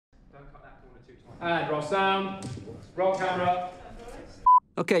And roll sound, roll camera.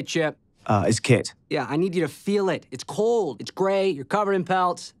 Okay, Chip. It's Kit. Yeah, I need you to feel it. It's cold, it's gray, you're covered in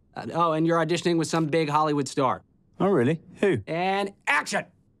pelts. Oh, and you're auditioning with some big Hollywood star. Oh, really? Who? And action!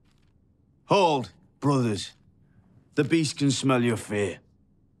 Hold, brothers. The beast can smell your fear.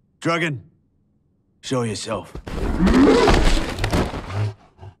 Dragon, show yourself.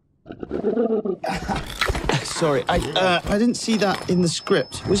 Sorry, I didn't see that in the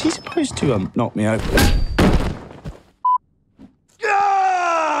script. Was he supposed to knock me over?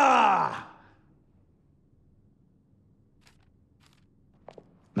 Ah!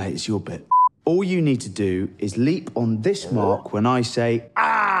 Mate, it's your bit. All you need to do is leap on this mark when I say,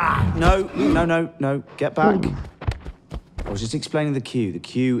 ah! No, get back. I was just explaining the cue. The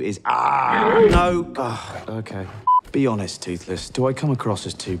cue is, ah! No. Oh, okay. Be honest, Toothless. Do I come across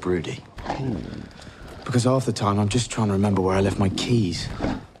as too broody? Because half the time I'm just trying to remember where I left my keys.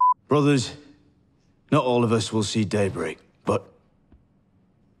 Brothers, not all of us will see daybreak, but...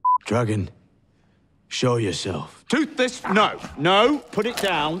 Dragon, show yourself. Toothless, no, put it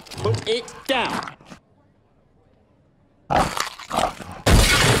down, put it down.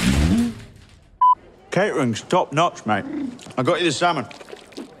 Catering's top notch, mate. I got you the salmon.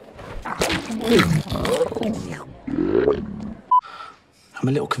 I'm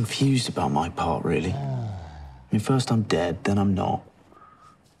a little confused about my part, really. I mean, first I'm dead, then I'm not.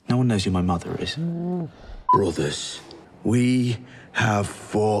 No one knows who my mother is. Brothers, we have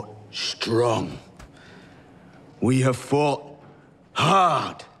fought strong. We have fought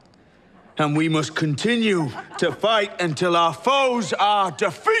hard. And we must continue to fight until our foes are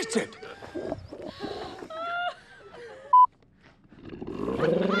defeated.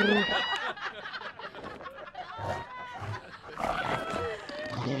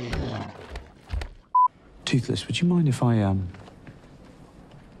 Toothless, would you mind if I,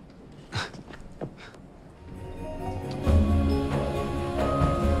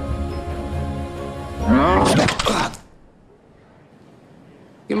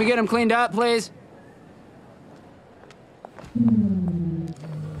 Can we get him cleaned up, please?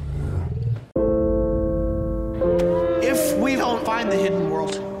 If we don't find the hidden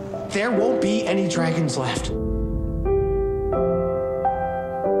world, there won't be any dragons left.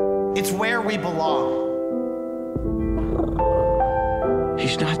 It's where we belong.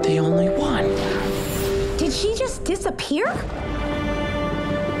 He's not the only one. Did she just disappear?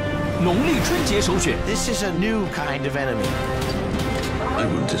 农历春节首选。 This is a new kind of enemy. I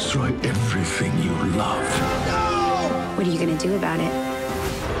will destroy everything you love. What are you gonna do about it?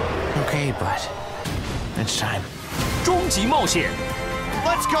 Okay, but it's time. 终极冒险，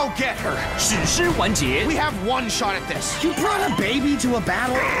 Let's go get her. 史诗完结。 We have one shot at this. You brought a baby to a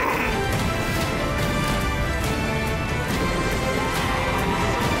battle?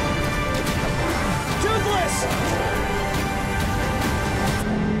 Toothless!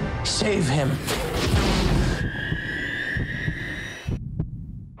 Save him.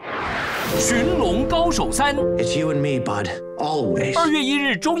 寻龙高手3， It's you and me, bud. Always. 2月1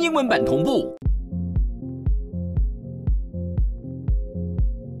日中英文版同步。